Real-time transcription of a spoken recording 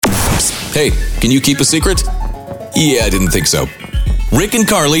Yes. Hey, can you keep a secret? Yeah, I didn't think so. Rick and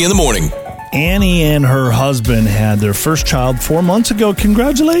Carly in the morning. Annie and her husband had their first child 4 months ago.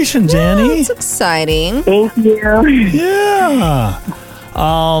 Congratulations, Annie. That's exciting. Thank you. Yeah.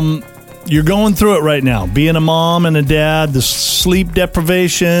 You're going through it right now. Being a mom and a dad, the sleep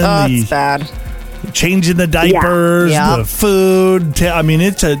deprivation, Oh, the it's bad. changing the diapers, Yeah. the food. I mean,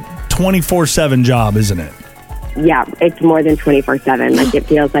 it's a 24/7 job, isn't it? Yeah, it's more than 24/7. Like, it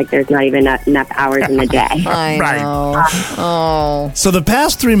feels like there's not even enough hours in the day. I Right. know. Oh. So the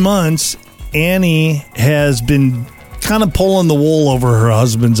past 3 months, Annie has been kind of pulling the wool over her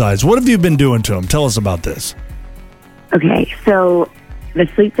husband's eyes. What have you been doing to him? Tell us about this. Okay, so the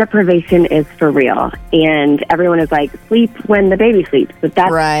sleep deprivation is for real. And everyone is like, sleep when the baby sleeps. But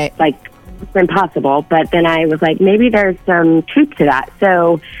that's, Right. like, impossible. But then I was like, maybe there's some truth to that.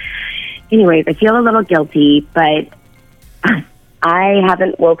 So anyways, I feel a little guilty, but I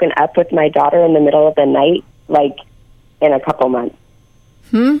haven't woken up with my daughter in the middle of the night, like, in a couple months.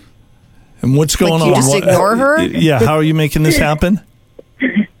 And what's going Like on? you just ignore her? Yeah, how are you making this happen?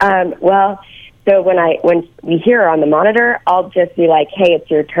 Well, so when we hear her on the monitor, I'll just be like, hey, it's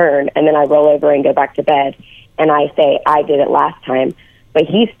your turn. And then I roll over and go back to bed. And I say, I did it last time. But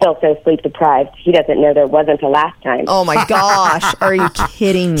he's still so sleep deprived, he doesn't know there wasn't a last time. Oh, my gosh. Are you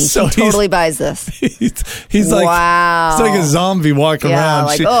kidding me? So he totally buys this. He's like, Wow. It's like a zombie walking Yeah, around.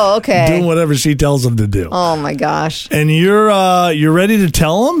 like, oh, okay. Doing whatever she tells him to do. Oh, my gosh. And you're ready to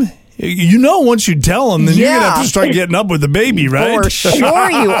tell him? You know, once you tell him, then you're gonna Yeah. have to start getting up with the baby, right? For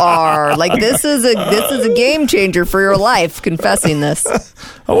sure you are. Like, this is a game changer for your life, confessing this.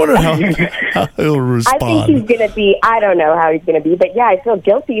 I wonder how he'll I respond. think he's going to be, I don't know how he's going to be, but yeah, I feel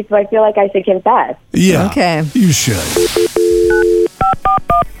guilty, so I feel like I should confess. Yeah. Okay. You should.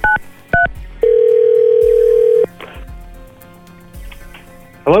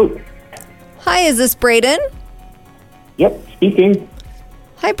 Hello. Hi, is this Braden? Yep, speaking.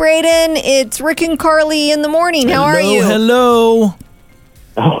 Hi, Braden. It's Rick and Carly in the morning. How are you? Hello.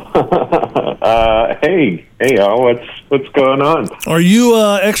 Hey, what's going on? Are you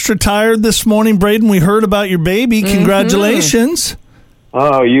extra tired this morning, Braden? We heard about your baby. Congratulations.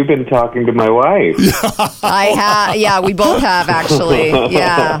 Oh, you've been talking to my wife. I have. Yeah, we both have, actually.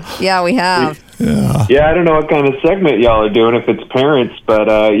 Yeah, we have. Yeah, I don't know what kind of segment y'all are doing if it's parents, but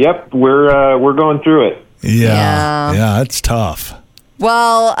yep, we're going through it. Yeah. Yeah, it's tough.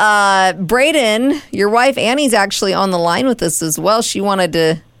 Well, Braden, your wife Annie's actually on the line with us as well. She wanted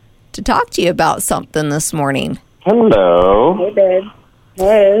to talk to you about something this morning. Hello. Hey, babe.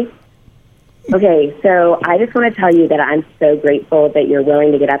 Hey. Okay, so I just want to tell you that I'm so grateful that you're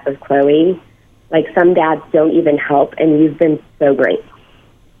willing to get up with Chloe. Like, some dads don't even help, and you've been so great.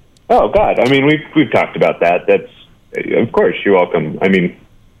 Oh God, I mean we've talked about that. That's of course you're welcome. I mean,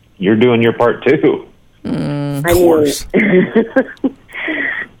 you're doing your part too. Of course.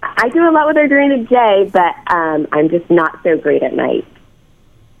 I do a lot with her during the day, but I'm just not so great at night.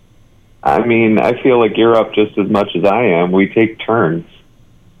 I mean, I feel like you're up just as much as I am. We take turns.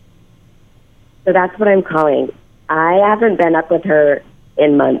 So that's what I'm calling. I haven't been up with her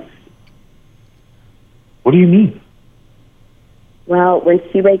in months. What do you mean? Well, when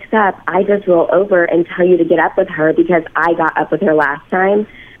she wakes up, I just roll over and tell you to get up with her because I got up with her last time.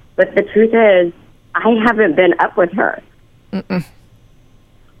 But the truth is, I haven't been up with her.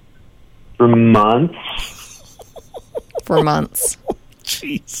 For months? For months.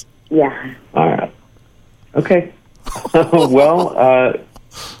 Jeez. Yeah. All right. Okay. Well,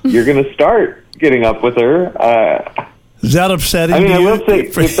 you're going to start getting up with her. Is that upsetting I mean, to I you? will say,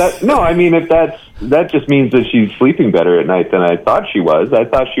 if that just means that she's sleeping better at night than I thought she was. I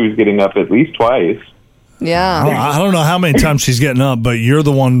thought she was getting up at least twice. Yeah. I don't know how many times she's getting up, but you're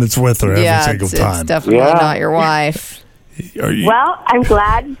the one that's with her every single it's time. definitely Yeah. not your wife. Are you, Well, I'm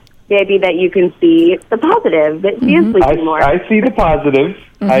glad, baby, that you can see the positive, that she is sleeping more. I see the positive.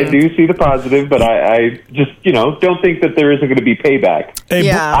 I do see the positive, but I just, don't think that there isn't going to be payback. hey,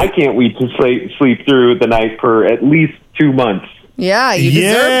 Yeah. I can't wait to sleep through the night for at least 2 months. Yeah, you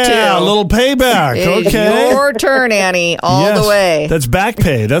deserve to. yeah, a little payback. It's Okay. your turn, Annie, all Yes, the way. That's back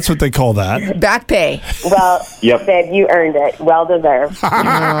pay. That's what they call that. Back pay. Well, Yep. babe, you earned it. Well deserved.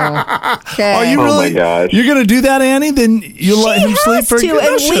 Okay. Are you Oh, really? my gosh. You're going to do that, Annie? Then you let him sleep for to, No,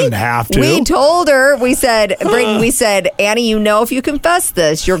 and shouldn't have to. We told her, we said, Braden, Annie, if you confess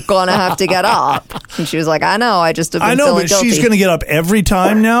this, you're going to have to get up. And she was like, I know, I just have been I know, feeling but guilty. she's going to get up every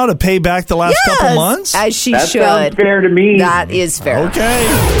time now to pay back the last couple months? As she That sounds should. fair to me. That is fair.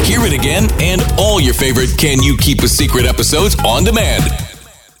 Okay. Hear it again and all your favorite Can You Keep a Secret episodes on demand